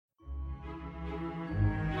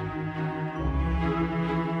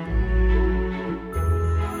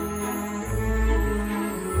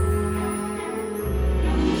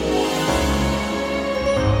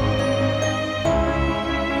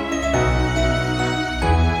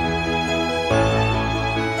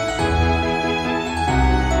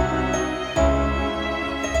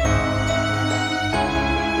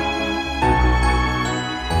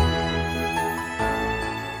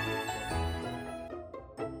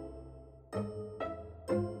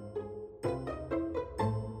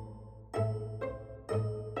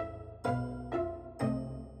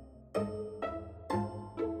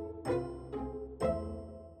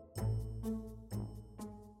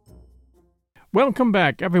Welcome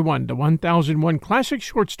back, everyone, to 1001 Classic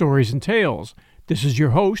Short Stories and Tales. This is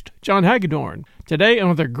your host, John Hagedorn. Today,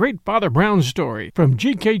 another great Father Brown story from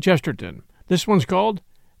G.K. Chesterton. This one's called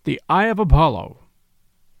The Eye of Apollo.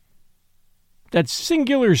 That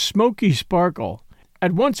singular smoky sparkle,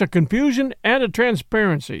 at once a confusion and a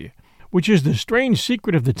transparency, which is the strange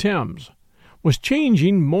secret of the Thames, was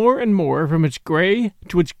changing more and more from its grey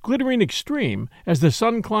to its glittering extreme as the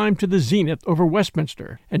sun climbed to the zenith over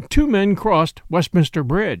Westminster, and two men crossed Westminster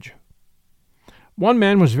Bridge. One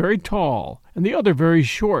man was very tall, and the other very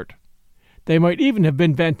short. They might even have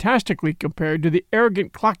been fantastically compared to the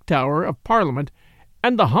arrogant clock tower of Parliament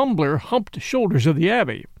and the humbler humped shoulders of the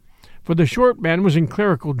Abbey, for the short man was in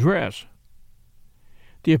clerical dress.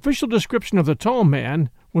 The official description of the tall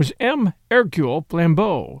man was M. Hercule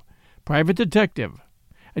Flambeau, private detective,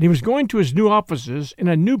 and he was going to his new offices in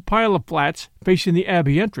a new pile of flats facing the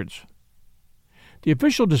Abbey entrance. The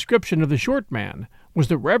official description of the short man was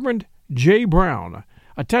the Reverend J. Brown,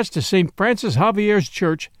 attached to St. Francis Xavier's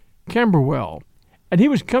Church, Camberwell, and he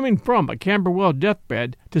was coming from a Camberwell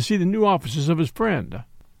deathbed to see the new offices of his friend.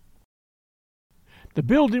 The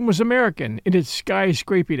building was American in its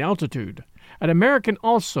skyscraping altitude, and American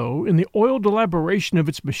also in the oiled elaboration of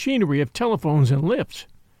its machinery of telephones and lifts.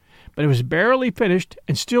 But it was barely finished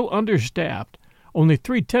and still understaffed. Only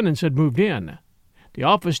 3 tenants had moved in. The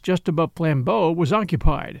office just above Flambeau was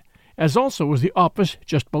occupied, as also was the office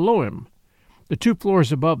just below him. The 2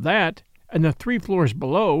 floors above that and the 3 floors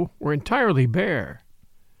below were entirely bare.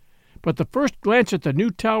 But the first glance at the new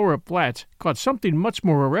tower of flats caught something much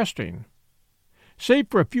more arresting. Save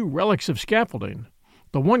for a few relics of scaffolding,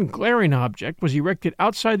 the one glaring object was erected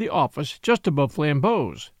outside the office just above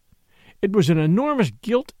Flambeau's. It was an enormous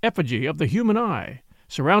gilt effigy of the human eye,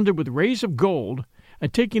 surrounded with rays of gold,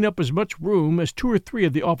 and taking up as much room as 2 or 3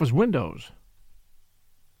 of the office windows.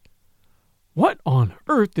 "What on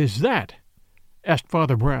earth is that?" asked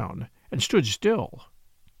Father Brown, and stood still.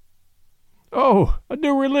 "Oh, a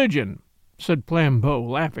new religion," said Flambeau,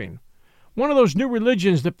 laughing. "One of those new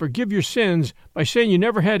religions that forgive your sins by saying you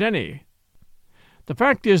never had any. The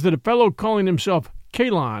fact is that a fellow calling himself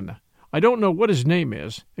Kalon, I don't know what his name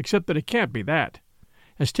is, except that it can't be that,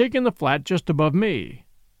 has taken the flat just above me.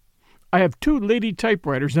 I have 2 lady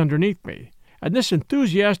typewriters underneath me, and this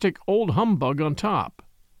enthusiastic old humbug on top.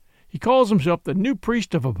 He calls himself the new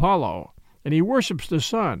priest of Apollo, and he worships the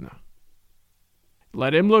sun."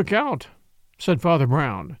 "Let him look out," said Father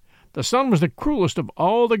Brown. "The sun was the cruelest of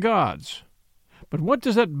all the gods. But what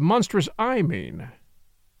does that monstrous eye mean?"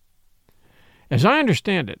 "As I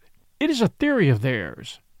understand it, it is a theory of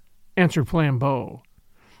theirs," answered Flambeau,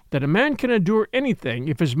 "that a man can endure anything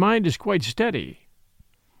if his mind is quite steady.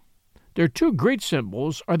 Their 2 great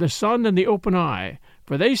symbols are the sun and the open eye,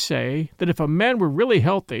 for they say that if a man were really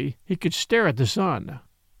healthy, he could stare at the sun."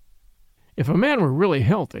 "If a man were really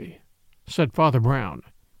healthy," said Father Brown,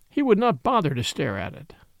 "he would not bother to stare at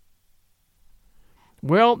it."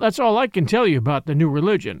 "Well, that's all I can tell you about the new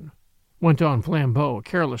religion," went on Flambeau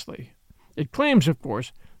carelessly. "It claims, of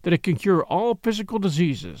course, that it can cure all physical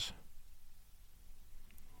diseases."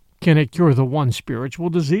 "Can it cure the one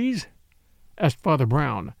spiritual disease?" asked Father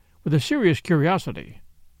Brown, with a serious curiosity.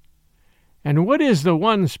 "And what is the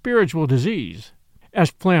one spiritual disease?"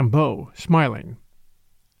 asked Flambeau, smiling.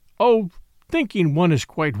 "Oh, thinking one is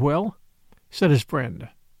quite well," said his friend.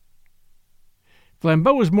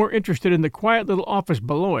 Flambeau was more interested in the quiet little office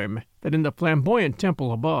below him than in the flamboyant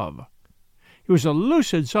temple above. He was a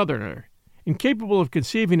lucid Southerner, incapable of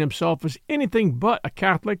conceiving himself as anything but a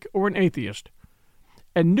Catholic or an atheist,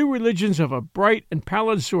 and new religions of a bright and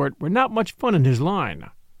pallid sort were not much fun in his line.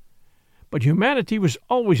 But humanity was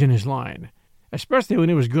always in his line, especially when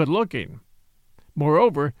he was good-looking.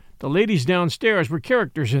 Moreover, the ladies downstairs were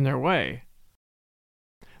characters in their way.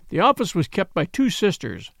 The office was kept by 2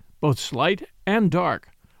 sisters, both slight and dark,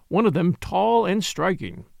 one of them tall and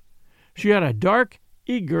striking. She had a dark,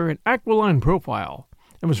 eager, and aquiline profile,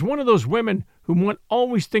 and was one of those women whom one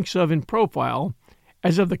always thinks of in profile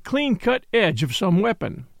as of the clean-cut edge of some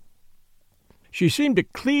weapon. She seemed to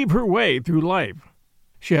cleave her way through life.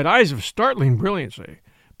 She had eyes of startling brilliancy,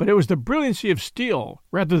 but it was the brilliancy of steel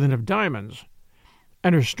rather than of diamonds,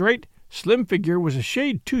 and her straight, slim figure was a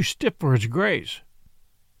shade too stiff for its grace.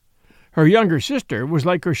 Her younger sister was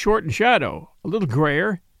like her shortened shadow, a little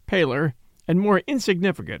grayer, paler, and more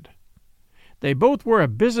insignificant. They both wore a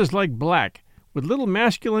business-like black, with little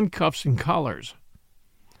masculine cuffs and collars.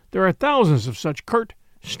 There are thousands of such curt,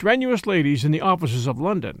 strenuous ladies in the offices of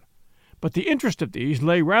London, but the interest of these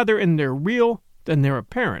lay rather in their real than their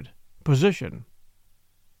apparent position.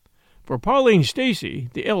 For Pauline Stacey,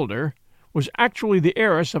 the elder, was actually the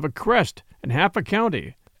heiress of a crest and half a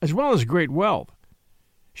county, as well as great wealth.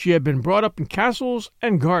 She had been brought up in castles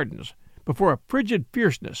and gardens before a frigid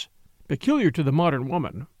fierceness, peculiar to the modern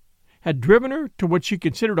woman, had driven her to what she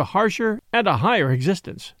considered a harsher and a higher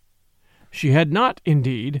existence. She had not,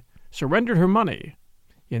 indeed, surrendered her money.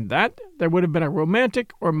 In that there would have been a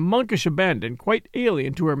romantic or monkish abandon quite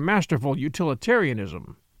alien to her masterful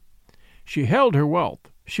utilitarianism. She held her wealth,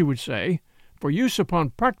 she would say, for use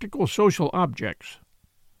upon practical social objects.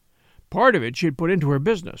 Part of it she had put into her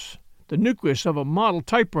business, the nucleus of a model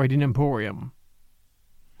typewriting emporium.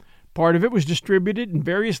 Part of it was distributed in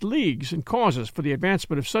various leagues and causes for the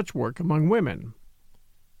advancement of such work among women.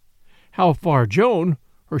 How far Joan,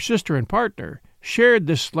 her sister and partner, shared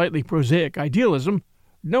this slightly prosaic idealism,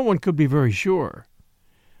 no one could be very sure.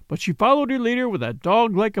 But she followed her leader with a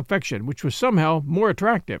dog-like affection which was somehow more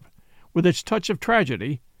attractive, with its touch of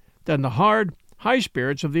tragedy, than the hard, high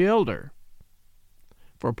spirits of the elder.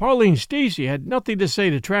 For Pauline Stacey had nothing to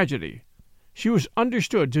say to tragedy. She was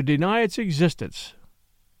understood to deny its existence.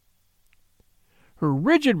 Her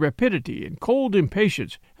rigid rapidity and cold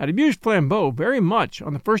impatience had amused Flambeau very much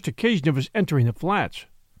on the first occasion of his entering the flats.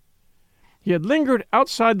 He had lingered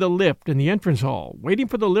outside the lift in the entrance hall, waiting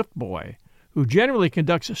for the lift boy, who generally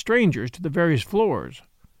conducts strangers to the various floors.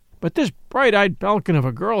 But this bright-eyed falcon of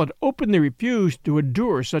a girl had openly refused to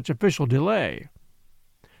endure such official delay.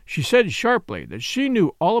 She said sharply that she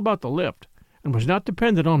knew all about the lift, and was not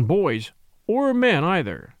dependent on boys, or men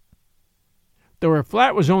either. Though her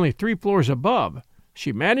flat was only 3 floors above,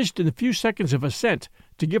 she managed in the few seconds of ascent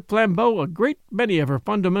to give Flambeau a great many of her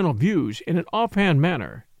fundamental views in an offhand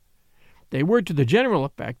manner. They were to the general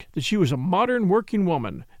effect that she was a modern working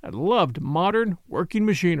woman and loved modern working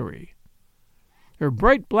machinery. Her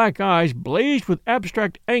bright black eyes blazed with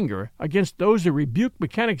abstract anger against those that rebuked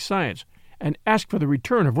mechanic science and asked for the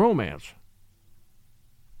return of romance.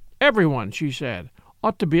 Everyone, she said,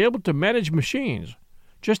 ought to be able to manage machines,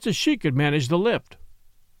 just as she could manage the lift.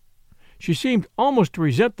 She seemed almost to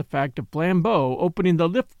resent the fact of Flambeau opening the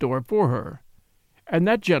lift door for her, and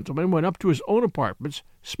that gentleman went up to his own apartments,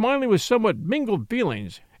 smiling with somewhat mingled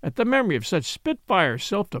feelings at the memory of such spitfire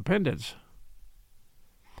self-dependence.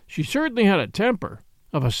 She certainly had a temper,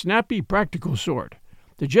 of a snappy, practical sort.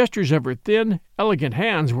 The gestures of her thin, elegant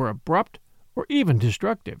hands were abrupt or even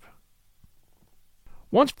destructive.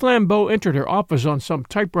 Once Flambeau entered her office on some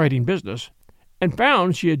typewriting business, and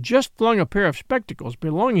found she had just flung a pair of spectacles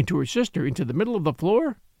belonging to her sister into the middle of the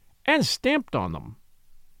floor, and stamped on them.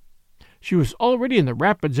 She was already in the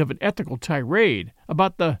rapids of an ethical tirade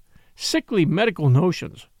about the sickly medical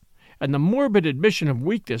notions, and the morbid admission of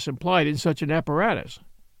weakness implied in such an apparatus.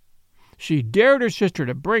 She dared her sister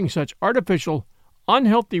to bring such artificial,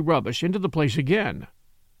 unhealthy rubbish into the place again.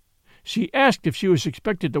 She asked if she was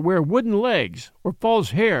expected to wear wooden legs, or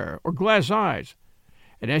false hair, or glass eyes,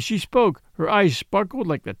 and as she spoke her eyes sparkled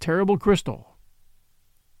like the terrible crystal.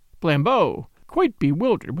 Flambeau, quite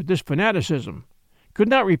bewildered with this fanaticism, could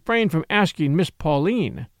not refrain from asking Miss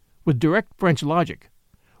Pauline, with direct French logic,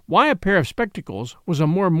 why a pair of spectacles was a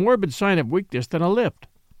more morbid sign of weakness than a lift,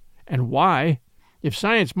 and why, if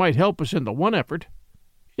science might help us in the one effort,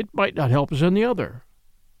 it might not help us in the other.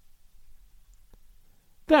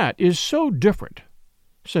 "That is so different,"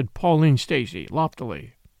 said Pauline Stacey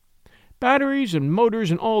loftily. "Batteries and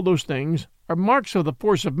motors and all those things are marks of the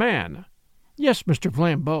force of man. Yes, Mr.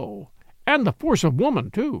 Flambeau, and the force of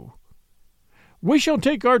woman, too. We shall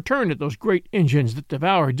take our turn at those great engines that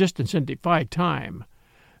devour distance and defy time.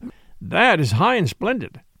 That is high and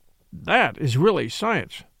splendid. That is really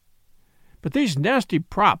science. But these nasty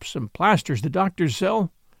props and plasters the doctors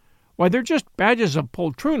sell, why, they're just badges of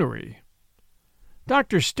poltroonery.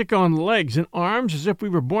 Doctors stick on legs and arms as if we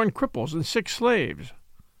were born cripples and sick slaves.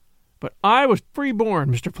 But I was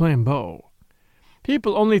free-born, Mr. Flambeau.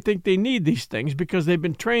 People only think they need these things because they've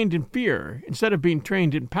been trained in fear instead of being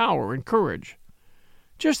trained in power and courage.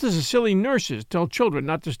 Just as the silly nurses tell children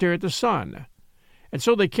not to stare at the sun, and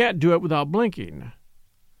so they can't do it without blinking.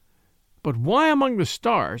 But why among the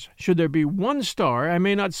stars should there be one star I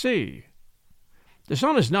may not see? The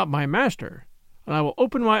sun is not my master, and I will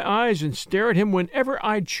open my eyes and stare at him whenever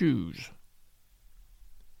I choose."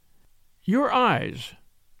 "Your eyes,"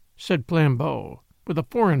 said Flambeau, with a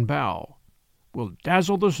foreign bow, "will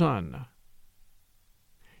dazzle the sun."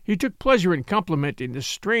 He took pleasure in complimenting this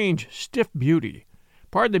strange, stiff beauty,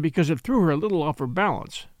 partly because it threw her a little off her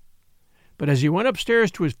balance. But as he went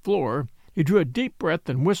upstairs to his floor, he drew a deep breath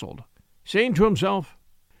and whistled, saying to himself,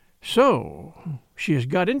 "So she has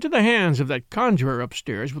got into the hands of that conjurer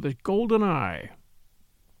upstairs with his golden eye."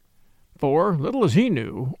 For, little as he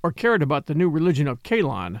knew or cared about the new religion of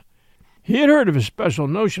Kalon, He had heard of his special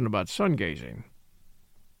notion about sun-gazing.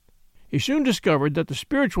 He soon discovered that the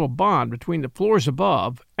spiritual bond between the floors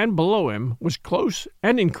above and below him was close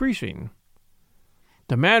and increasing.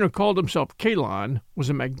 The man who called himself Kalon was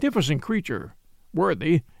a magnificent creature,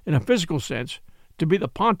 worthy, in a physical sense, to be the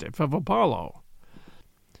pontiff of Apollo.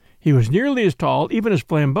 He was nearly as tall even as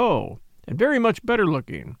Flambeau, and very much better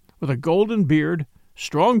looking, with a golden beard,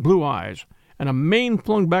 strong blue eyes, and a mane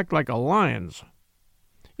flung back like a lion's.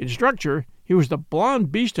 In structure, he was the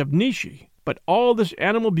blonde beast of Nishi, but all this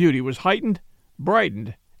animal beauty was heightened,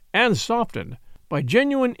 brightened, and softened by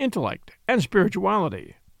genuine intellect and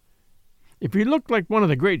spirituality. If he looked like one of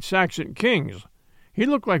the great Saxon kings, he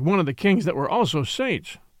looked like one of the kings that were also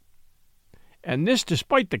saints. And this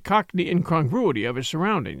despite the cockney incongruity of his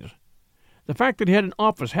surroundings. The fact that he had an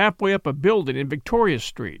office halfway up a building in Victoria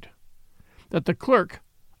Street. That the clerk,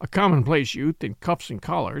 a commonplace youth in cuffs and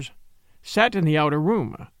collars, sat in the outer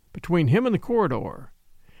room, between him and the corridor.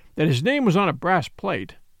 That his name was on a brass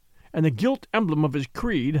plate, and the gilt emblem of his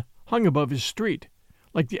creed hung above his street,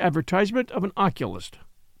 like the advertisement of an oculist.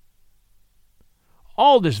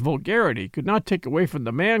 All this vulgarity could not take away from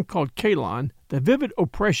the man called Kalon the vivid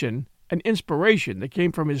oppression and inspiration that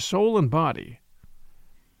came from his soul and body.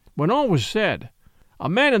 When all was said, a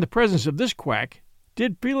man in the presence of this quack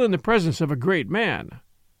did feel in the presence of a great man.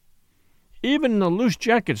 Even in the loose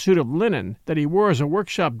jacket suit of linen that he wore as a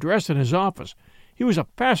workshop dress in his office, he was a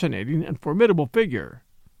fascinating and formidable figure.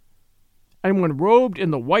 And when robed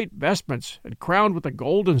in the white vestments and crowned with a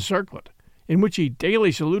golden circlet, in which he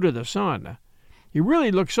daily saluted the sun, he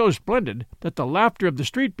really looked so splendid that the laughter of the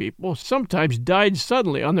street people sometimes died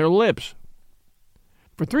suddenly on their lips.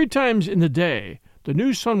 For 3 times in the day, the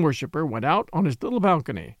new sun-worshipper went out on his little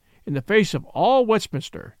balcony, in the face of all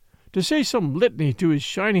Westminster, to say some litany to his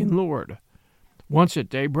shining lord, once at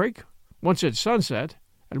daybreak, once at sunset,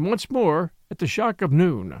 and once more at the shock of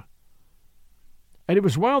noon. And it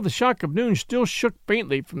was while the shock of noon still shook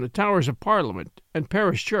faintly from the towers of Parliament and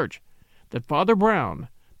Parish Church that Father Brown,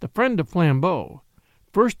 the friend of Flambeau,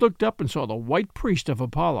 first looked up and saw the white priest of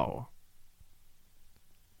Apollo.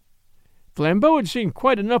 Flambeau had seen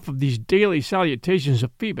quite enough of these daily salutations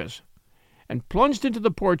of Phoebus, and plunged into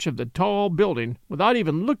the porch of the tall building without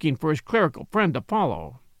even looking for his clerical friend to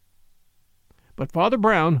follow. But Father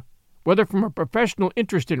Brown, whether from a professional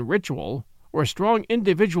interest in ritual or a strong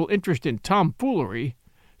individual interest in tomfoolery,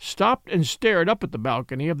 stopped and stared up at the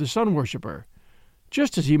balcony of the sun-worshipper,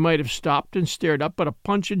 just as he might have stopped and stared up at a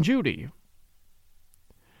Punch and Judy.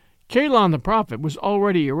 Kalon the prophet was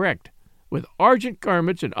already erect, with argent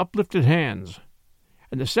garments and uplifted hands,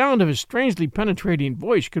 and the sound of his strangely penetrating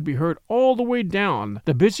voice could be heard all the way down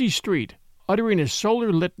the busy street, uttering his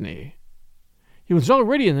solar litany. He was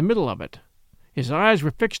already in the middle of it. His eyes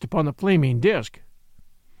were fixed upon the flaming disk.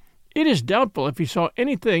 It is doubtful if he saw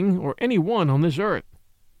anything or anyone on this earth.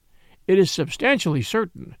 It is substantially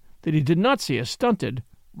certain that he did not see a stunted,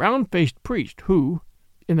 round-faced priest who,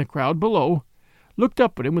 in the crowd below, looked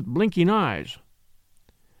up at him with blinking eyes.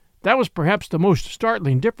 That was perhaps the most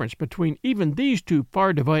startling difference between even these 2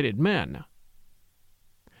 far-divided men.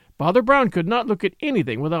 Father Brown could not look at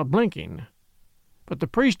anything without blinking, but the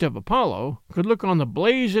priest of Apollo could look on the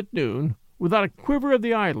blaze at noon without a quiver of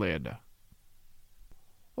the eyelid.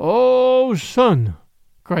 "O sun,"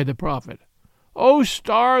 cried the prophet, "O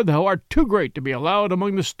star, thou art too great to be allowed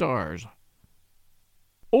among the stars.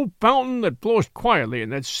 O fountain that flowest quietly in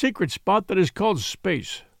that secret spot that is called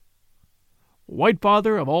space. White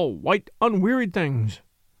Father of all white unwearied things,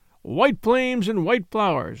 white flames and white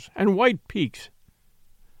flowers and white peaks.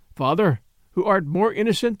 Father, who art more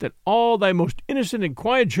innocent than all thy most innocent and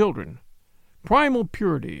quiet children, primal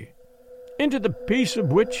purity, into the peace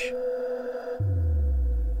of which—"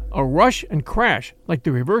 A rush and crash, like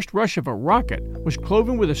the reversed rush of a rocket, was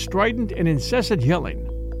cloven with a strident and incessant yelling.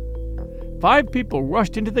 5 people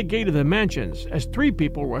rushed into the gate of the mansions as 3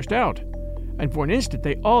 people rushed out, and for an instant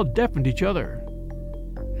they all deafened each other.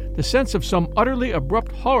 The sense of some utterly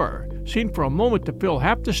abrupt horror seemed for a moment to fill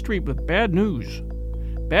half the street with bad news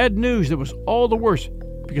that was all the worse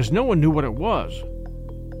because no one knew what it was.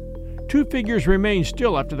 2 figures remained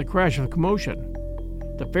still after the crash of commotion.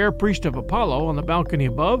 The fair priest of Apollo on the balcony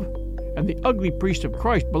above, and the ugly priest of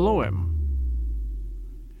Christ below him.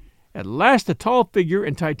 At last the tall figure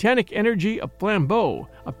and titanic energy of Flambeau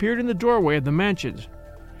appeared in the doorway of the mansions,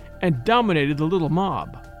 and dominated the little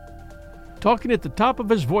mob. Talking at the top of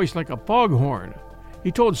his voice like a foghorn,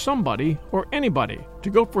 he told somebody or anybody to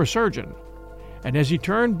go for a surgeon, and as he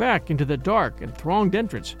turned back into the dark and thronged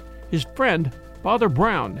entrance, his friend, Father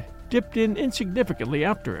Brown, dipped in insignificantly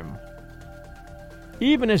after him.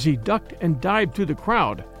 Even as he ducked and dived through the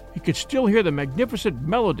crowd, he could still hear the magnificent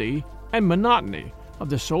melody and monotony of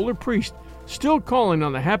the solar priest still calling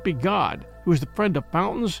on the happy God who is the friend of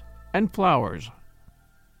fountains and flowers.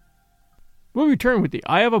 We'll return with The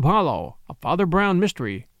Eye of Apollo, a Father Brown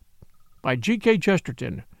mystery, by G.K.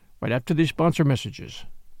 Chesterton, right after these sponsor messages.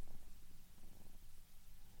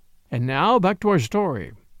 And now, back to our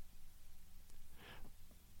story.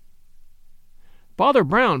 Father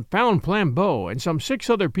Brown found Flambeau and some 6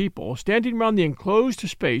 other people standing round the enclosed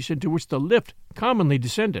space into which the lift commonly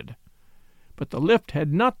descended. But the lift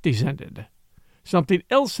had not descended. Something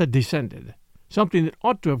else had descended, something that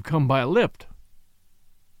ought to have come by a lift.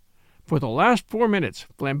 For the last 4 minutes,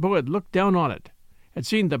 Flambeau had looked down on it, had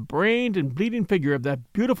seen the brained and bleeding figure of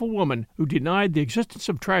that beautiful woman who denied the existence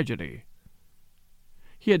of tragedy.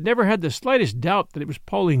 He had never had the slightest doubt that it was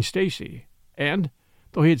Pauline Stacey, and,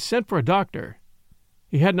 though he had sent for a doctor,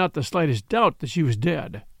 he had not the slightest doubt that she was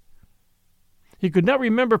dead. He could not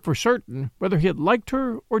remember for certain whether he had liked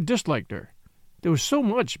her or disliked her. There was so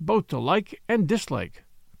much both to like and dislike.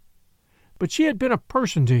 But she had been a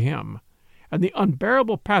person to him, and the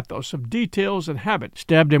unbearable pathos of details and habit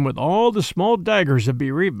stabbed him with all the small daggers of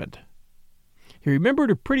bereavement. He remembered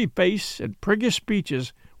her pretty face and priggish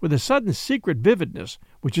speeches with a sudden secret vividness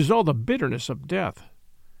which is all the bitterness of death.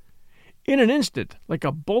 In an instant, like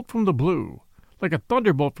a bolt from the blue, like a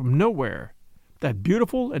thunderbolt from nowhere, that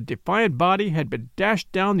beautiful and defiant body had been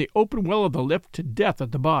dashed down the open well of the lift to death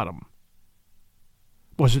at the bottom.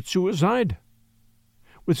 Was it suicide?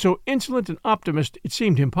 With so insolent an optimist, it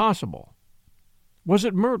seemed impossible. Was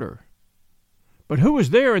it murder? But who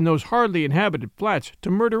was there in those hardly inhabited flats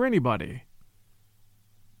to murder anybody?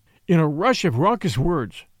 In a rush of raucous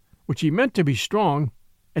words, which he meant to be strong,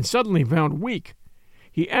 and suddenly found weak,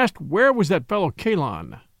 he asked where was that fellow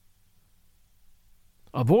Kalon.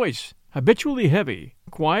 A voice, habitually heavy,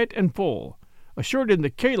 quiet, and full, assured him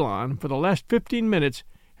that Kalon, for the last 15 minutes,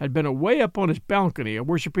 had been away up on his balcony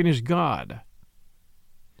worshipping his God.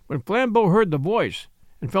 When Flambeau heard the voice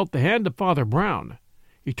and felt the hand of Father Brown,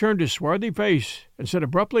 he turned his swarthy face and said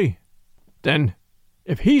abruptly, "Then,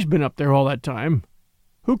 if he's been up there all that time,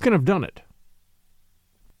 who can have done it?"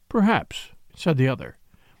 "Perhaps," said the other,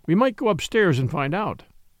 "we might go upstairs and find out.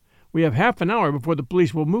 We have half an hour before the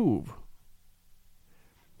police will move."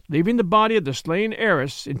 Leaving the body of the slain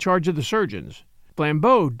heiress in charge of the surgeons,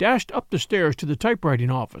 Flambeau dashed up the stairs to the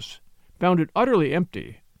typewriting office, found it utterly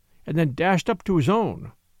empty, and then dashed up to his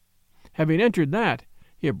own. Having entered that,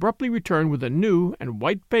 he abruptly returned with a new and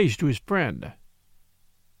white face to his friend.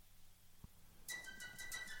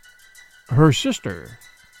 "Her sister,"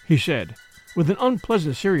 he said, with an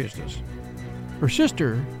unpleasant seriousness. "Her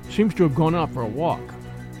sister seems to have gone out for a walk."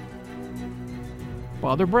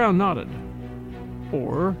 Father Brown nodded.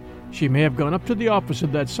 "Or she may have gone up to the office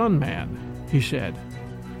of that Sun man," he said.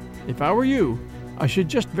 "If I were you, I should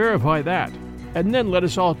just verify that, and then let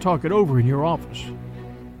us all talk it over in your office.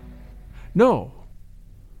 No,"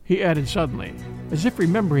 he added suddenly, as if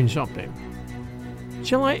remembering something.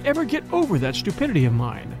 "Shall I ever get over that stupidity of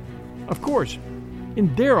mine? Of course,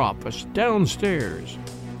 in their office, downstairs."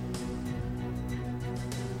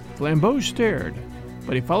 Flambeau stared,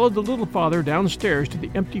 but he followed the little father downstairs to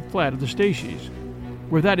the empty flat of the Stacys,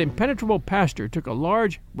 where that impenetrable pastor took a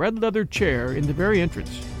large red-leather chair in the very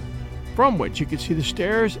entrance, from which he could see the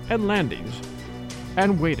stairs and landings,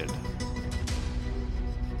 and waited.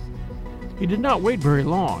 He did not wait very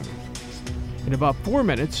long. In about 4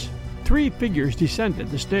 minutes, 3 figures descended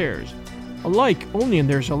the stairs, alike only in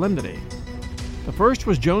their solemnity. The first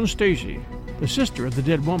was Joan Stacey, the sister of the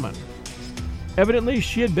dead woman. Evidently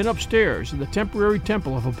she had been upstairs in the temporary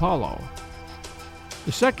temple of Apollo.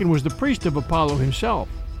 The second was the priest of Apollo himself,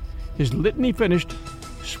 his litany finished,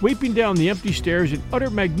 sweeping down the empty stairs in utter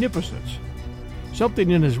magnificence. Something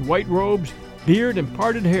in his white robes, beard, and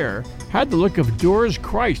parted hair had the look of Dora's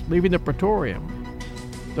Christ leaving the praetorium.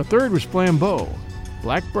 The third was Flambeau,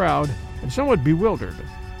 black-browed and somewhat bewildered.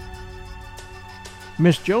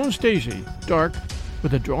 Miss Joan Stacey, dark,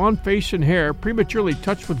 with a drawn face and hair prematurely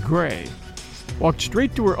touched with gray, walked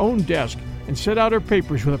straight to her own desk and set out her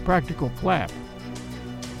papers with a practical flap.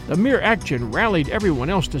 The mere action rallied everyone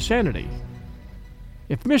else to sanity.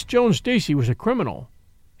 If Miss Joan Stacey was a criminal,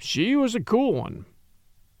 she was a cool one.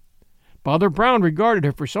 Father Brown regarded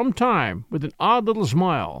her for some time with an odd little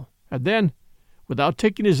smile, and then, without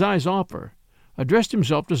taking his eyes off her, addressed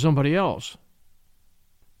himself to somebody else.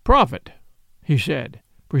 "Prophet," he said,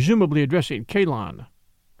 presumably addressing Kalon,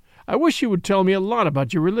 "I wish you would tell me a lot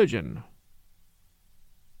about your religion."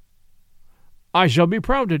 "I shall be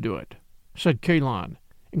proud to do it," said Kalon,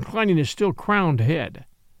 inclining his still crowned head,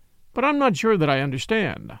 "but I'm not sure that I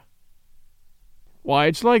understand." "Why,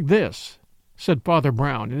 it's like this," said Father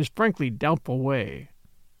Brown in his frankly doubtful way.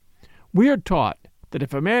 "We are taught that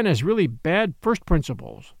if a man has really bad first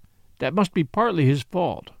principles, that must be partly his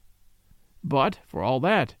fault. But, for all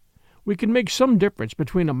that, we can make some difference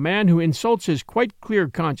between a man who insults his quite clear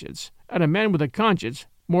conscience and a man with a conscience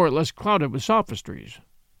more or less clouded with sophistries.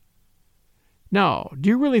 Now, do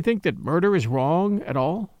you really think that murder is wrong at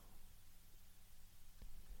all?"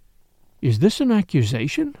 "Is this an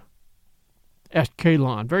accusation?" asked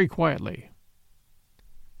Kalon very quietly.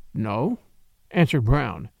 "No," answered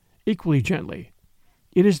Brown, equally gently.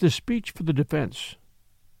 "It is the speech for the defense."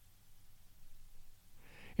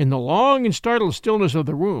 In the long and startled stillness of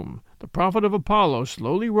the room, the prophet of Apollo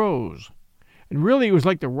slowly rose, and really it was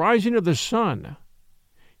like the rising of the sun.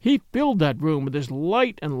 He filled that room with his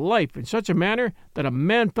light and life in such a manner that a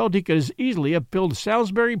man felt he could as easily have filled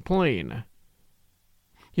Salisbury Plain.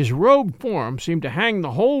 His robed form seemed to hang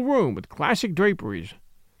the whole room with classic draperies.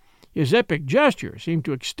 His epic gesture seemed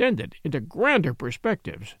to extend it into grander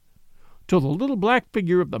perspectives, till the little black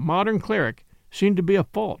figure of the modern cleric seemed to be a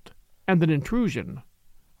fault and an intrusion,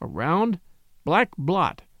 a round, black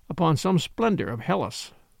blot upon some splendor of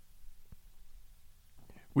Hellas.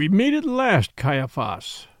 "We meet at last,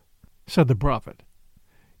 Caiaphas," said the prophet.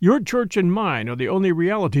 "Your church and mine are the only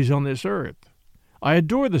realities on this earth. I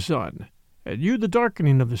adore the sun, and you the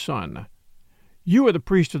darkening of the sun. You are the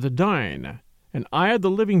priest of the dying, and I of the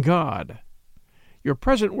living God. Your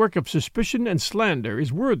present work of suspicion and slander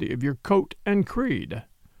is worthy of your coat and creed.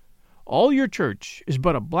 All your church is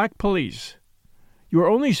but a black police. You are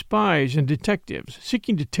only spies and detectives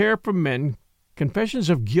seeking to tear from men confessions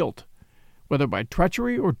of guilt, whether by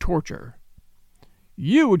treachery or torture.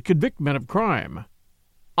 You would convict men of crime.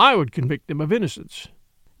 I would convict them of innocence.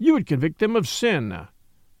 You would convict them of sin.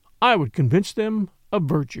 I would convince them of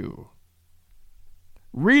virtue.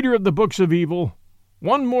 Reader of the books of evil,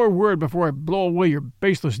 one more word before I blow away your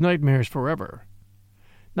baseless nightmares forever.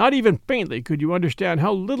 Not even faintly could you understand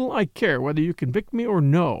how little I care whether you convict me or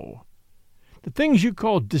no. The things you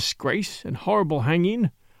call disgrace and horrible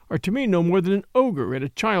hanging are to me no more than an ogre in a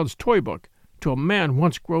child's toy book to a man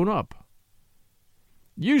once grown up.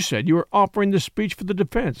 You said you were offering the speech for the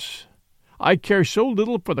defense. I care so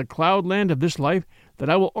little for the cloudland of this life that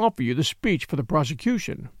I will offer you the speech for the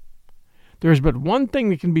prosecution. There is but one thing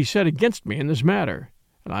that can be said against me in this matter,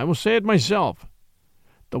 and I will say it myself.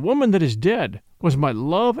 The woman that is dead was my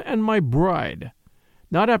love and my bride,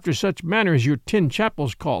 not after such manner as your tin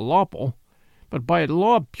chapels call lawful, but by a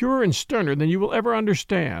law purer and sterner than you will ever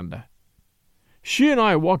understand. She and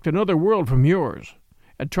I walked another world from yours,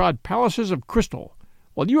 and trod palaces of crystal,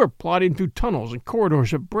 while you are plodding through tunnels and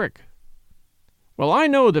corridors of brick. Well, I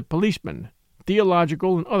know that policemen,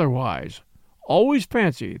 theological and otherwise, always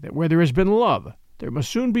fancy that where there has been love, there must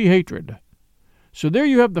soon be hatred. So there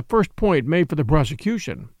you have the first point made for the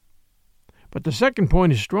prosecution. But the second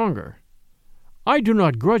point is stronger. I do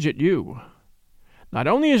not grudge it you. Not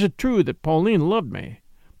only is it true that Pauline loved me,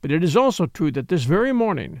 but it is also true that this very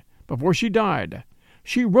morning, before she died,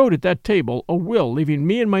 she wrote at that table a will leaving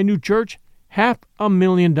me and my new church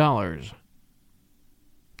 $500,000.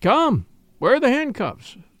 Come, where are the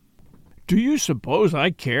handcuffs? Do you suppose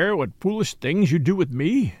I care what foolish things you do with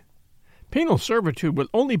me? Penal servitude will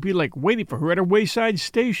only be like waiting for her at a wayside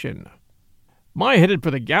station. My headed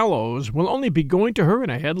for the gallows will only be going to her in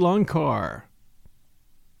a headlong car.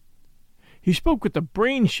 He spoke with the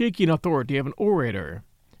brain-shaking authority of an orator,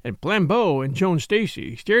 and Flambeau and Joan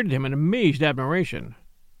Stacy stared at him in amazed admiration.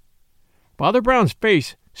 Father Brown's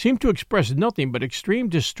face seemed to express nothing but extreme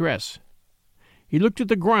distress. He looked at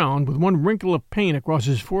the ground with one wrinkle of pain across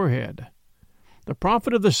his forehead. The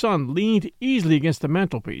prophet of the sun leaned easily against the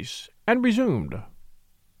mantelpiece and resumed.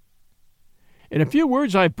 In a few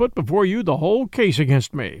words I put before you the whole case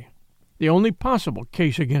against me, the only possible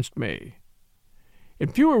case against me. In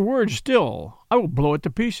fewer words still, I will blow it to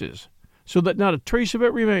pieces, so that not a trace of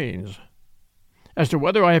it remains. As to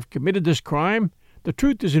whether I have committed this crime, the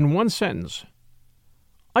truth is in one sentence.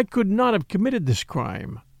 I could not have committed this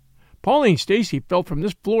crime. Pauline Stacy fell from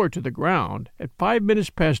this floor to the ground at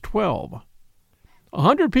 12:05.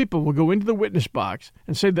 100 people will go into the witness box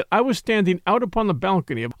and say that I was standing out upon the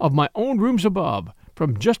balcony of my own rooms above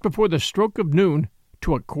from just before the stroke of noon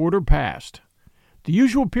to 1/4 past, the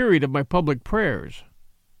usual period of my public prayers.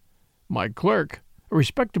 My clerk, a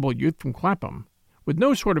respectable youth from Clapham, with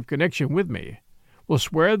no sort of connection with me, will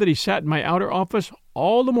swear that he sat in my outer office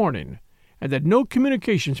all the morning and that no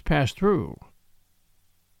communications passed through.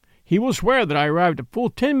 He will swear that I arrived a full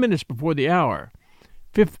 10 minutes before the hour,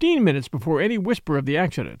 15 minutes before any whisper of the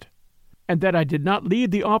accident, and that I did not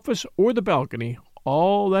leave the office or the balcony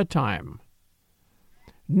all that time.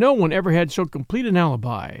 No one ever had so complete an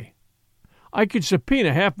alibi. I could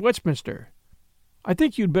subpoena half Westminster. I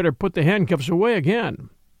think you'd better put the handcuffs away again.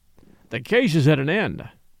 The case is at an end.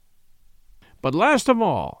 But last of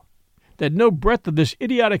all, that no breath of this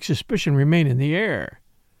idiotic suspicion remain in the air,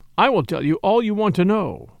 I will tell you all you want to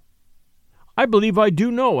know. I believe I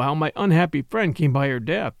do know how my unhappy friend came by her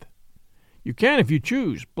death. You can, if you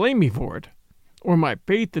choose, blame me for it, or my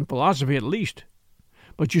faith and philosophy at least,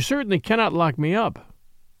 but you certainly cannot lock me up.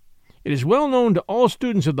 It is well known to all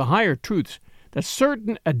students of the higher truths that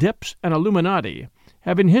certain adepts and illuminati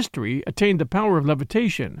have in history attained the power of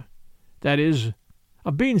levitation, that is,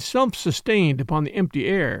 of being self-sustained upon the empty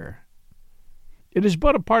air. It is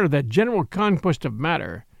but a part of that general conquest of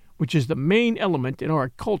matter which is the main element in our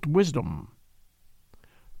occult wisdom.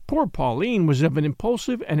 Poor Pauline was of an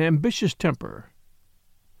impulsive and ambitious temper.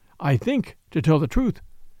 I think, to tell the truth,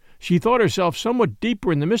 she thought herself somewhat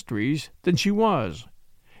deeper in the mysteries than she was,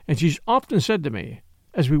 and she's often said to me,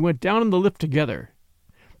 as we went down in the lift together,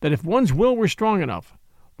 that if one's will were strong enough,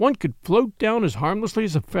 one could float down as harmlessly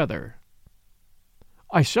as a feather.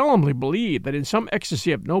 I solemnly believe that in some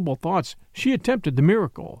ecstasy of noble thoughts she attempted the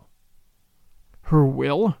miracle. Her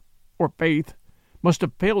will, or faith, must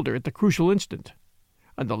have failed her at the crucial instant,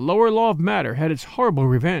 and the lower law of matter had its horrible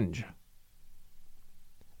revenge.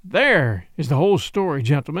 There is the whole story,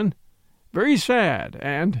 gentlemen. Very sad,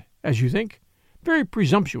 and, as you think, very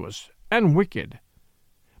presumptuous and wicked,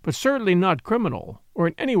 but certainly not criminal or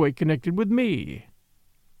in any way connected with me.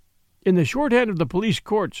 In the shorthand of the police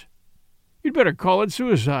courts, you'd better call it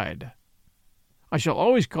suicide. I shall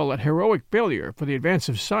always call it heroic failure for the advance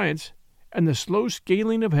of science and the slow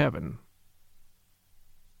scaling of heaven.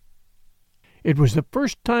 It was the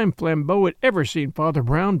first time Flambeau had ever seen Father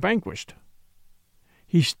Brown vanquished.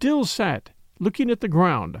 He still sat, looking at the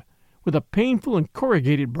ground, with a painful and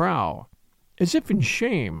corrugated brow, as if in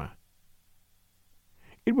shame.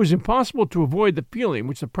 It was impossible to avoid the feeling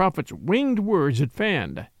which the prophet's winged words had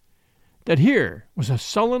fanned, that here was a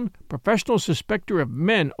sullen, professional suspector of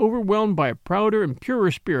men overwhelmed by a prouder and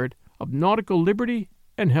purer spirit of nautical liberty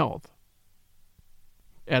and health.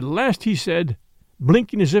 At last he said,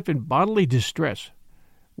 blinking as if in bodily distress,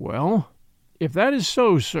 "Well, if that is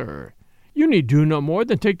so, sir, you need do no more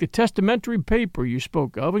than take the testamentary paper you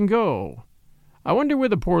spoke of and go. I wonder where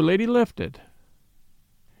the poor lady left it."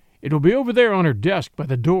 "It will be over there on her desk by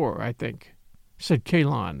the door, I think," said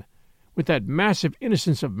Kalon, with that massive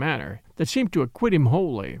innocence of manner that seemed to acquit him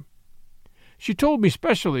wholly. "She told me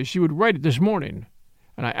specially she would write it this morning,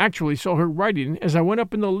 and I actually saw her writing as I went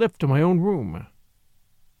up in the lift to my own room."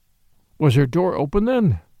 "Was her door open,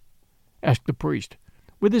 then?" asked the priest,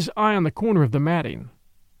 with his eye on the corner of the matting.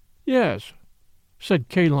 "Yes," said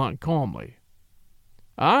Kalon calmly.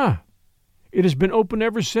 "Ah, it has been open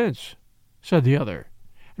ever since," said the other,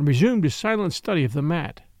 and resumed his silent study of the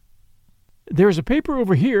mat. "There is a paper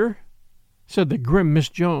over here," said the grim Miss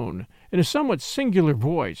Joan, in a somewhat singular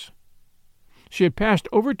voice. She had passed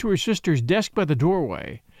over to her sister's desk by the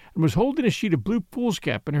doorway, and was holding a sheet of blue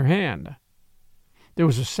foolscap in her hand. There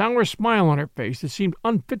was a sour smile on her face that seemed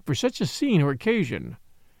unfit for such a scene or occasion,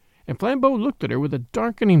 and Flambeau looked at her with a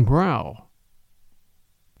darkening brow.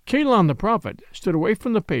 Kalon the prophet stood away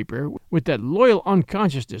from the paper with that loyal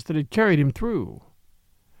unconsciousness that had carried him through.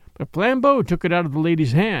 But Flambeau took it out of the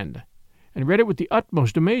lady's hand, and read it with the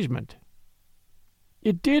utmost amazement.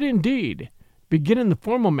 It did, indeed, begin in the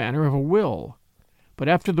formal manner of a will, but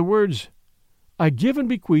after the words, "I give and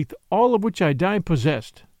bequeath all of which I die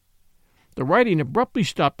possessed," the writing abruptly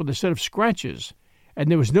stopped with a set of scratches, and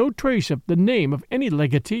there was no trace of the name of any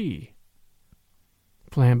legatee.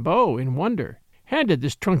 Flambeau, in wonder, handed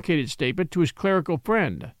this truncated statement to his clerical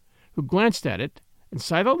friend, who glanced at it and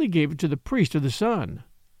silently gave it to the priest of the Sun.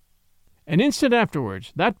 An instant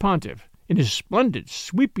afterwards, that pontiff, in his splendid,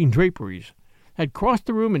 sweeping draperies, had crossed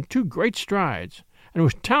the room in 2 great strides, and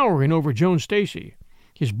was towering over Joan Stacy,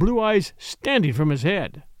 his blue eyes standing from his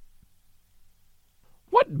head.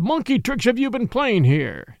 "What monkey tricks have you been playing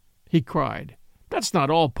here?" he cried. "That's not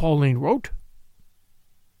all Pauline wrote."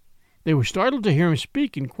 They were startled to hear him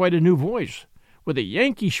speak in quite a new voice, with a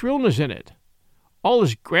Yankee shrillness in it. All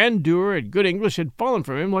his grandeur and good English had fallen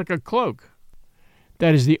from him like a cloak.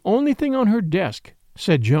 "That is the only thing on her desk,"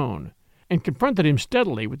 said Joan, and confronted him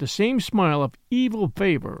steadily with the same smile of evil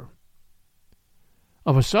favor.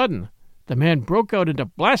 Of a sudden, the man broke out into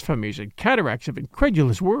blasphemies and cataracts of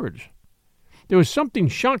incredulous words. There was something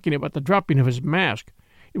shocking about the dropping of his mask.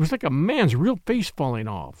 It was like a man's real face falling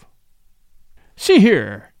off. "See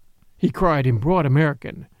here," he cried in broad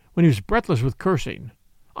American, when he was breathless with cursing.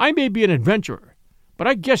 "I may be an adventurer, but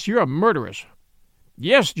I guess you're a murderess.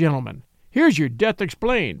 Yes, gentlemen, Here's your death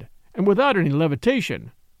explained, and without any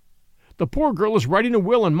levitation. The poor girl is writing a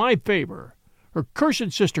will in my favor. Her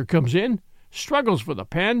cursed sister comes in, struggles for the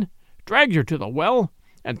pen, drags her to the well,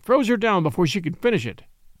 and throws her down before she can finish it.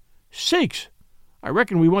 Sakes! I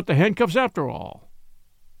reckon we want the handcuffs after all."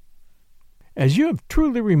 "As you have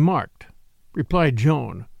truly remarked," replied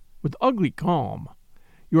Joan, with ugly calm,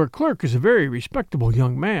 "your clerk is a very respectable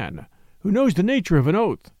young man, who knows the nature of an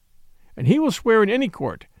oath, and he will swear in any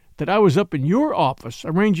court that I was up in your office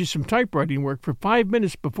arranging some typewriting work for 5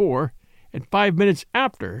 minutes before and 5 minutes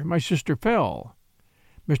after my sister fell.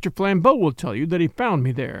 Mr. Flambeau will tell you that he found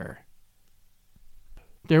me there."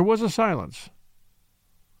 There was a silence.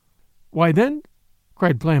 "Why then,"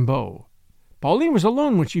 cried Flambeau, "Pauline was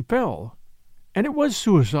alone when she fell, and it was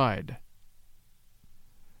suicide."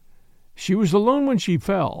 "She was alone when she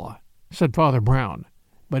fell," said Father Brown,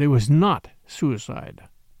 "but it was not suicide."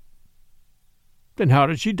 "Then how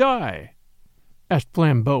did she die?" asked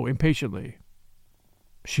Flambeau impatiently.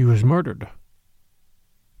 "She was murdered."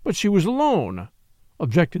 "But she was alone,"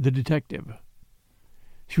 objected the detective.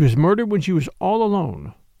 "She was murdered when she was all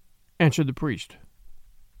alone," answered the priest.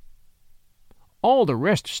 All the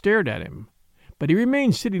rest stared at him, but he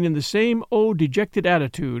remained sitting in the same old dejected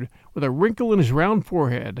attitude, with a wrinkle in his round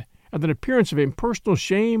forehead and an appearance of impersonal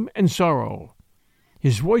shame and sorrow.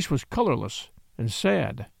 His voice was colorless and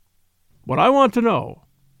sad. "What I want to know,"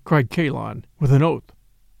 cried Kalon, with an oath,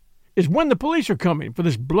 "is when the police are coming for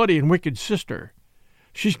this bloody and wicked sister.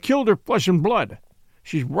 She's killed her flesh and blood.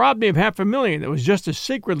 She's robbed me of $500,000 that was just as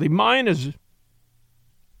sacredly mine as—"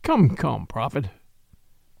 "Come, prophet,"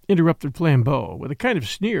 interrupted Flambeau, with a kind of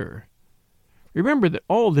sneer. "Remember that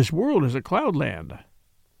all this world is a cloudland."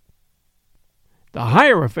 The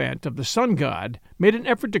Hierophant of the sun god made an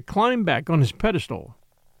effort to climb back on his pedestal.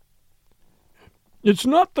 "It's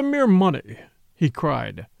not the mere money," he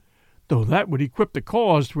cried, "though that would equip the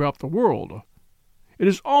cause throughout the world. It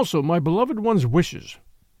is also my beloved one's wishes.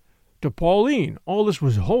 To Pauline all this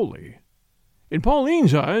was holy. In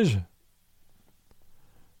Pauline's eyes—"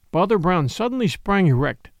 Father Brown suddenly sprang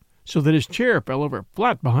erect, so that his chair fell over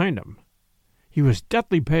flat behind him. He was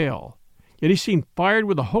deathly pale, yet he seemed fired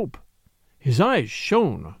with a hope. His eyes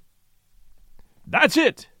shone. "That's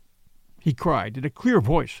it!" he cried in a clear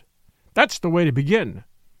voice. "That's the way to begin.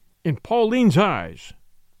 In Pauline's eyes."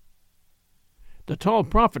 The tall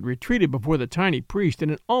prophet retreated before the tiny priest in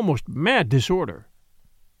an almost mad disorder.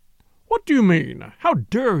 "What do you mean? How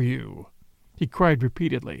dare you?" he cried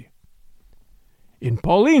repeatedly. "In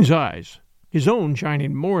Pauline's eyes," his own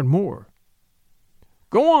shining more and more.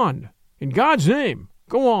 "Go on! In God's name,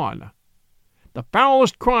 go on! The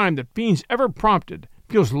foulest crime that fiends ever prompted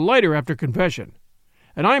feels lighter after confession,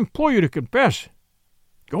 and I implore you to confess.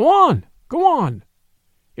 Go on! Go on!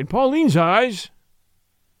 In Pauline's eyes—"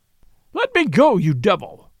 "Let me go, you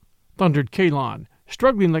devil!" thundered Kalon,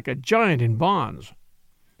 struggling like a giant in bonds.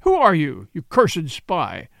 "Who are you, you cursed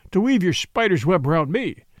spy, to weave your spider's web round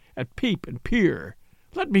me, and peep and peer?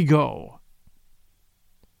 Let me go!"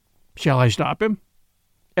 "Shall I stop him?"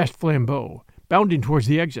 asked Flambeau, bounding towards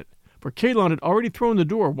the exit, for Kalon had already thrown the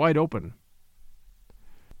door wide open.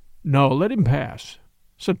 "No, let him pass,"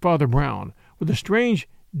 said Father Brown, with a strange,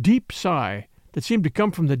 deep sigh that seemed to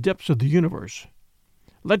come from the depths of the universe.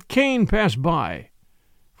 "Let Cain pass by,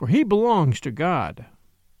 for he belongs to God."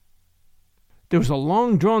 There was a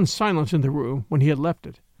long-drawn silence in the room when he had left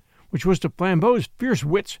it, which was to Flambeau's fierce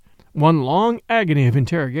wits one long agony of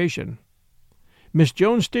interrogation. Miss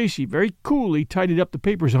Joan Stacy very coolly tidied up the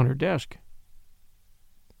papers on her desk.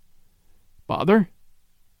 "Father,"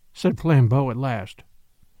 said Flambeau at last,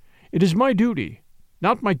 "it is my duty,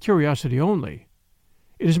 not my curiosity only.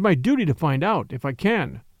 It is my duty to find out, if I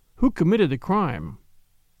can, who committed the crime."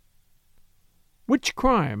 "Which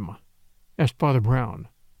crime?" asked Father Brown.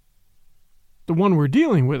 "The one we're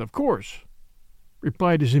dealing with, of course,"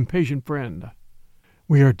 replied his impatient friend.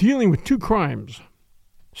 "We are dealing with two crimes,"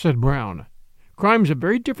 said Brown, "crimes of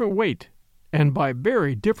very different weight, and by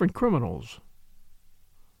very different criminals."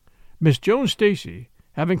 Miss Joan Stacy,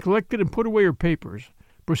 having collected and put away her papers,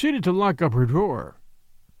 proceeded to lock up her drawer.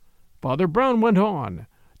 Father Brown went on,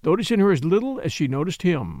 noticing her as little as she noticed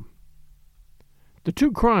him. "The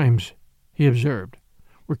two crimes," he observed,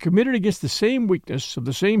 "were committed against the same weakness of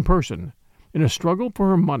the same person in a struggle for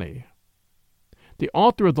her money. The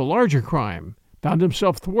author of the larger crime found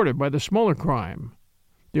himself thwarted by the smaller crime.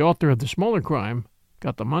 The author of the smaller crime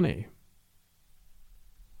got the money."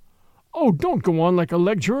 "Oh, don't go on like a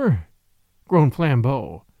lecturer," groaned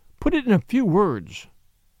Flambeau. "Put it in a few words."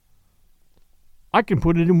 "I can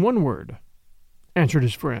put it in one word," answered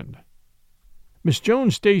his friend. Miss Joan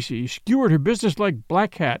Stacy skewered her businesslike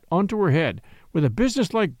black hat onto her head with a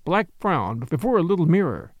businesslike black frown before a little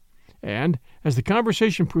mirror, and, as the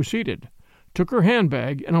conversation proceeded, took her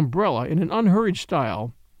handbag and umbrella in an unhurried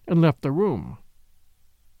style and left the room.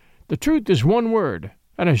 "The truth is one word,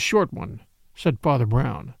 and a short one," said Father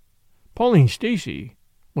Brown. "Pauline Stacy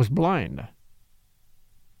was blind."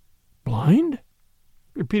 "Blind?"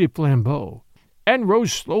 repeated Flambeau, and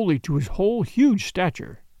rose slowly to his whole huge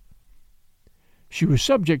stature. "She was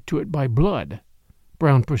subject to it by blood,"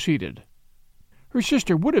 Brown proceeded. "Her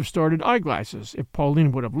sister would have started eyeglasses if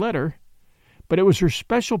Pauline would have let her, but it was her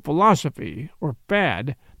special philosophy, or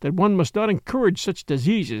fad, that one must not encourage such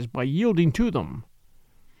diseases by yielding to them.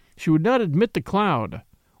 She would not admit the cloud,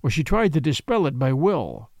 or she tried to dispel it by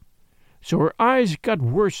will. So her eyes got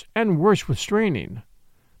worse and worse with straining,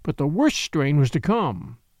 but the worst strain was to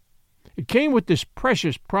come. It came with this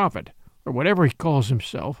precious prophet, or whatever he calls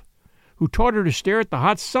himself, who taught her to stare at the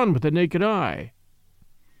hot sun with the naked eye.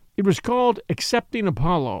 It was called accepting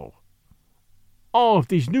Apollo. Oh, if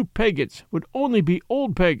these new pagans would only be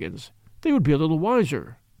old pagans, they would be a little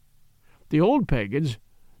wiser. The old pagans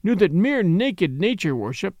knew that mere naked nature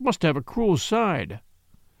worship must have a cruel side.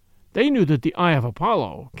 They knew that the eye of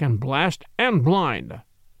Apollo can blast and blind."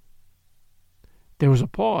 There was a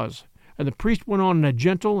pause, and the priest went on in a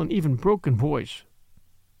gentle and even broken voice.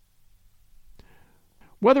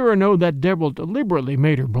 "Whether or no that devil deliberately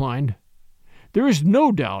made her blind, there is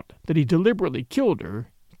no doubt that he deliberately killed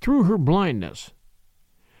her through her blindness.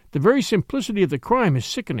 The very simplicity of the crime is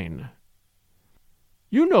sickening.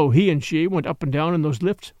 You know he and she went up and down in those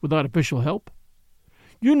lifts without official help.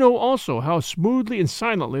 You know also how smoothly and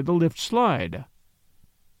silently the lifts slide.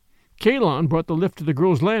 Kalon brought the lift to the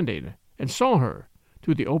girl's landing and saw her,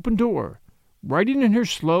 through the open door, writing in her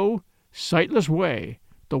slow, sightless way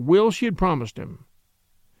the will she had promised him.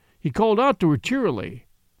 He called out to her cheerily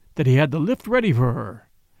that he had the lift ready for her,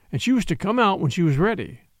 and she was to come out when she was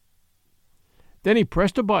ready. Then he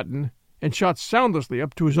pressed a button and shot soundlessly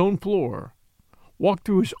up to his own floor, walked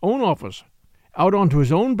through his own office, out onto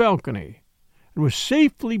his own balcony, and was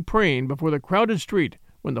safely praying before the crowded street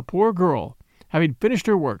when the poor girl, having finished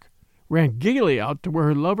her work, ran gaily out to where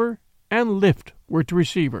her lover and lift were to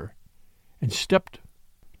receive her, and stepped—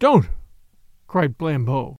 "Don't!" cried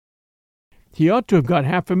Flambeau. "He ought to have got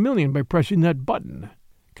 $500,000 by pressing that button,"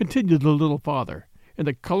 continued the little father, in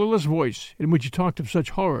the colorless voice in which he talked of such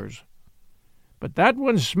horrors. "But that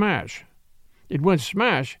went smash. It went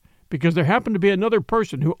smash because there happened to be another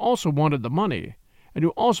person who also wanted the money, and who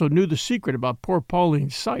also knew the secret about poor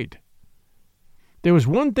Pauline's sight. There was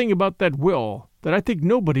one thing about that will that I think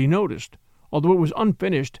nobody noticed, although it was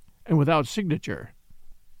unfinished and without signature.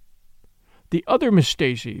 The other Miss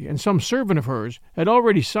Stacy and some servant of hers had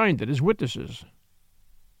already signed it as witnesses.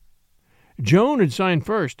 Joan had signed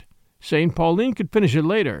first, saying Pauline could finish it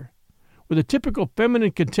later, with a typical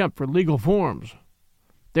feminine contempt for legal forms.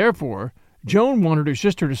 Therefore, Joan wanted her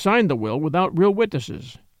sister to sign the will without real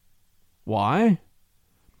witnesses. Why?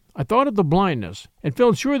 I thought of the blindness, and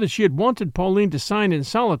felt sure that she had wanted Pauline to sign in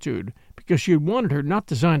solitude because she had wanted her not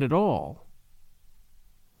to sign at all.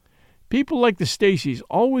 People like the Stacys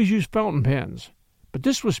always use fountain pens, but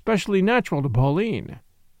this was specially natural to Pauline.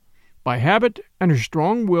 By habit and her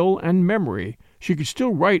strong will and memory, she could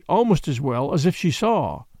still write almost as well as if she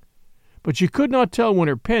saw, but she could not tell when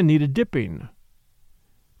her pen needed dipping.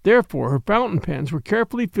 Therefore her fountain pens were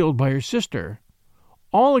carefully filled by her sister,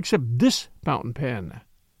 all except this fountain pen.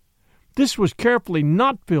 This was carefully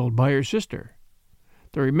not filled by her sister.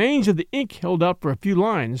 The remains of the ink held out for a few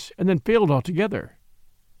lines and then failed altogether.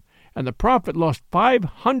 And the prophet lost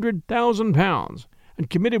 £500,000 and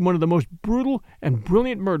committed one of the most brutal and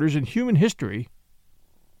brilliant murders in human history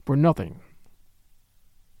for nothing.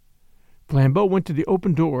 Flambeau went to the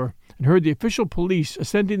open door and heard the official police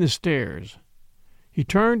ascending the stairs. He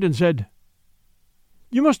turned and said,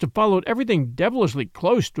 "You must have followed everything devilishly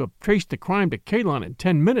close to have traced the crime to Kalon in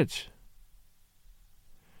 10 minutes."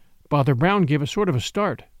 Father Brown gave a sort of a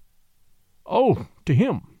start. "Oh, to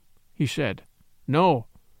him," he said. "No.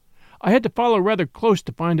 I had to follow rather close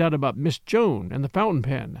to find out about Miss Joan and the fountain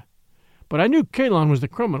pen, but I knew Kalon was the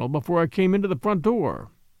criminal before I came into the front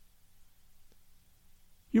door."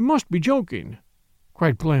 "You must be joking,"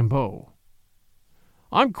 cried Flambeau.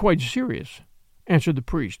 "I'm quite serious," answered the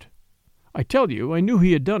priest. "I tell you, I knew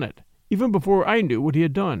he had done it, even before I knew what he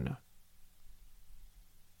had done."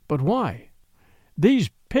 "But why? These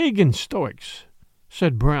pagan Stoics,"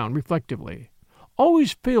 said Brown reflectively,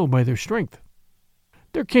 "always fail by their strength.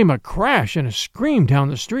 There came a crash and a scream down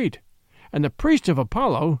the street, and the priest of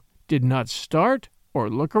Apollo did not start or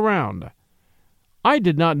look around. I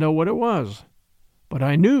did not know what it was. but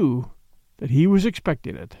I knew that he was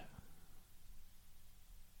expecting it.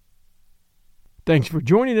 Thanks for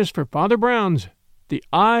joining us for Father Brown's The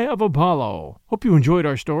Eye of Apollo. Hope you enjoyed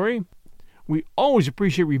our story. We always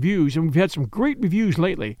appreciate reviews, and we've had some great reviews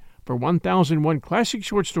lately for 1001 Classic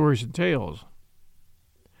Short Stories and Tales.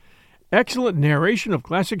 Excellent narration of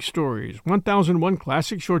classic stories, 1001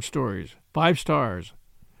 Classic Short Stories, 5 stars.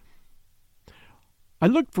 I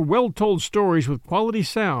looked for well-told stories with quality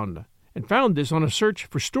sound and found this on a search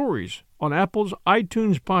for stories on Apple's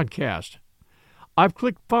iTunes podcast. I've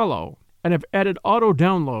clicked follow and have added auto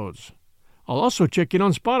downloads. I'll also check in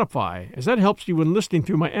on Spotify, as that helps you when listening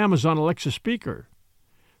through my Amazon Alexa speaker.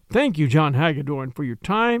 Thank you, John Hagedorn, for your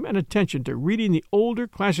time and attention to reading the older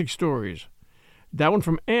classic stories. That one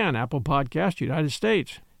from Ann, Apple Podcast, United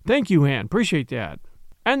States. Thank you, Ann. Appreciate that.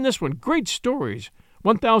 And this one, great stories.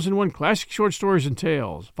 1001 Classic Short Stories and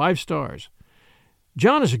Tales, 5 stars.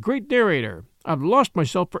 John is a great narrator. I've lost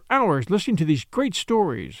myself for hours listening to these great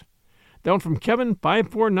stories. That one from Kevin,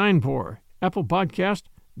 5494, Apple Podcast,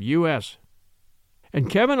 US. And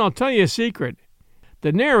Kevin, I'll tell you a secret.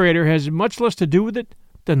 The narrator has much less to do with it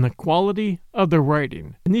than the quality of the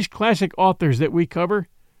writing. And these classic authors that we cover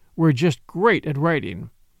were just great at writing.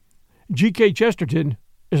 G.K. Chesterton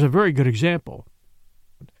is a very good example.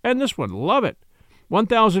 And this one, love it.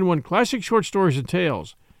 1001 Classic Short Stories and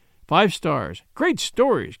Tales, 5 stars. Great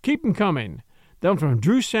stories. Keep them coming. That one from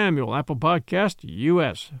Drew Samuel, Apple Podcast,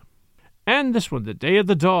 US. And this one, The Day of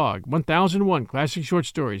the Dog, 1001 Classic Short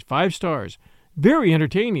Stories, 5 stars. Very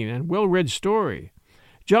entertaining and well-read story.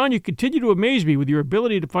 John, you continue to amaze me with your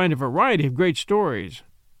ability to find a variety of great stories.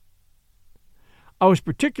 I was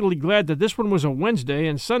particularly glad that this one was a Wednesday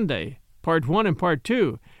and Sunday, Part 1 and Part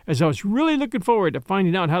 2, as I was really looking forward to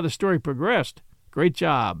finding out how the story progressed. Great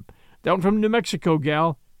job. That one from New Mexico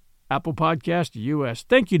Gal, Apple Podcast, US.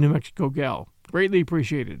 Thank you, New Mexico Gal. Greatly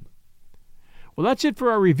appreciated. Well, that's it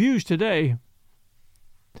for our reviews today.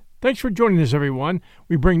 Thanks for joining us, everyone.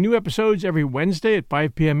 We bring new episodes every Wednesday at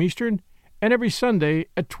 5 p.m. Eastern and every Sunday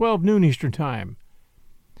at 12 noon Eastern Time.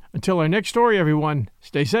 Until our next story, everyone,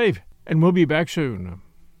 stay safe, and we'll be back soon.